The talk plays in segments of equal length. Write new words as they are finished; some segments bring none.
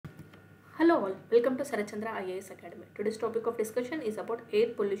Hello all, welcome to Sarat Chandra IAS Academy. Today's topic of discussion is about Air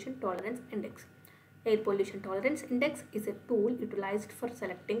Pollution Tolerance Index. Air Pollution Tolerance Index is a tool utilized for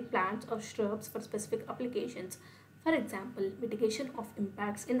selecting plants or shrubs for specific applications. For example, mitigation of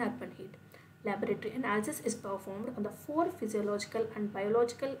impacts in urban heat. Laboratory analysis is performed on the four physiological and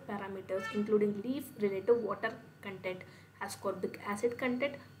biological parameters including leaf relative water content, ascorbic acid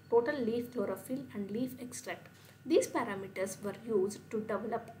content, total leaf chlorophyll and leaf extract. These parameters were used to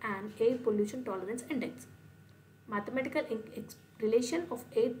develop an air pollution tolerance index. Mathematical relation of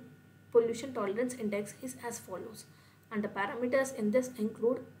air pollution tolerance index is as follows, and the parameters in this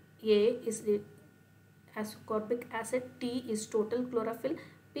include A is the ascorbic acid, T is total chlorophyll,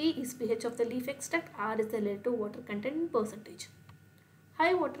 P is pH of the leaf extract, R is the relative water content in percentage.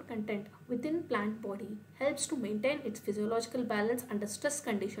 High water content within plant body helps to maintain its physiological balance under stress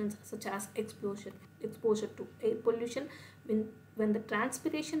conditions such as exposure to air pollution when the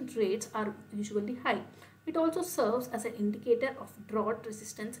transpiration rates are usually high. It also serves as an indicator of drought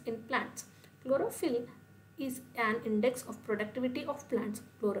resistance in plants. Chlorophyll is an index of productivity of plants.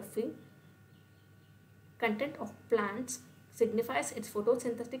 Chlorophyll content of plants signifies its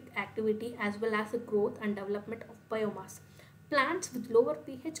photosynthetic activity as well as the growth and development of biomass. Plants with lower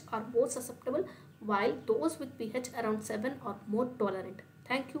pH are more susceptible, while those with pH around 7 are more tolerant.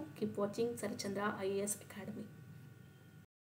 Thank you. Keep watching Sarat Chandra IAS Academy.